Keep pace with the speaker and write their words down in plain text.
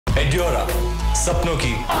Eduauraa, सपनों की।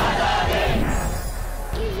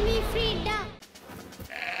 Give me freedom.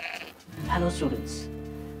 Hello students,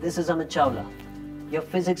 this is Amit Chawla, your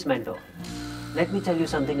physics mentor. Let me tell you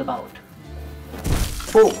something about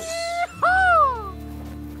force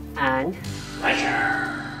and pressure.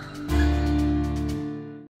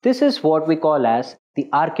 This is what we call as the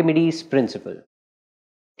Archimedes principle.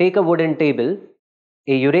 Take a wooden table,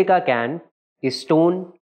 a Eureka can, a stone,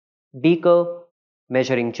 beaker,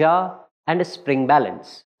 measuring jar, and a spring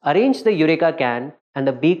balance. Arrange the Eureka can and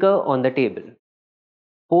the beaker on the table.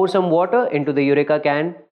 Pour some water into the Eureka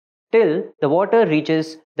can till the water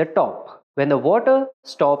reaches the top. When the water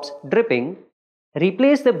stops dripping,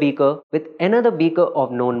 replace the beaker with another beaker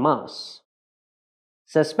of known mass.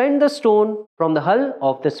 Suspend the stone from the hull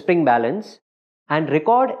of the spring balance and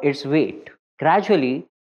record its weight. Gradually,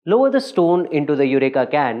 lower the stone into the Eureka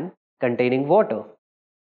can containing water.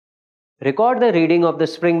 Record the reading of the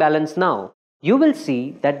spring balance now. You will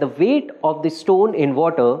see that the weight of the stone in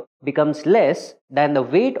water becomes less than the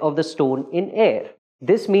weight of the stone in air.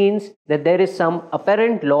 This means that there is some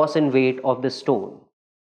apparent loss in weight of the stone.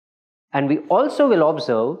 And we also will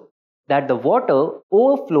observe that the water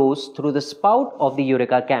overflows through the spout of the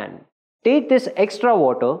Eureka can. Take this extra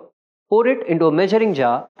water, pour it into a measuring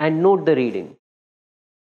jar and note the reading.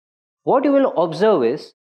 What you will observe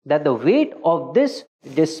is that the weight of this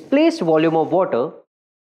displaced volume of water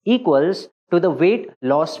equals to the weight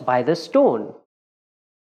lost by the stone.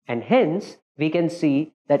 And hence, we can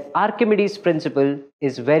see that Archimedes' principle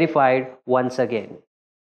is verified once again.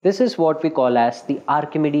 This is what we call as the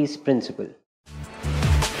Archimedes' principle.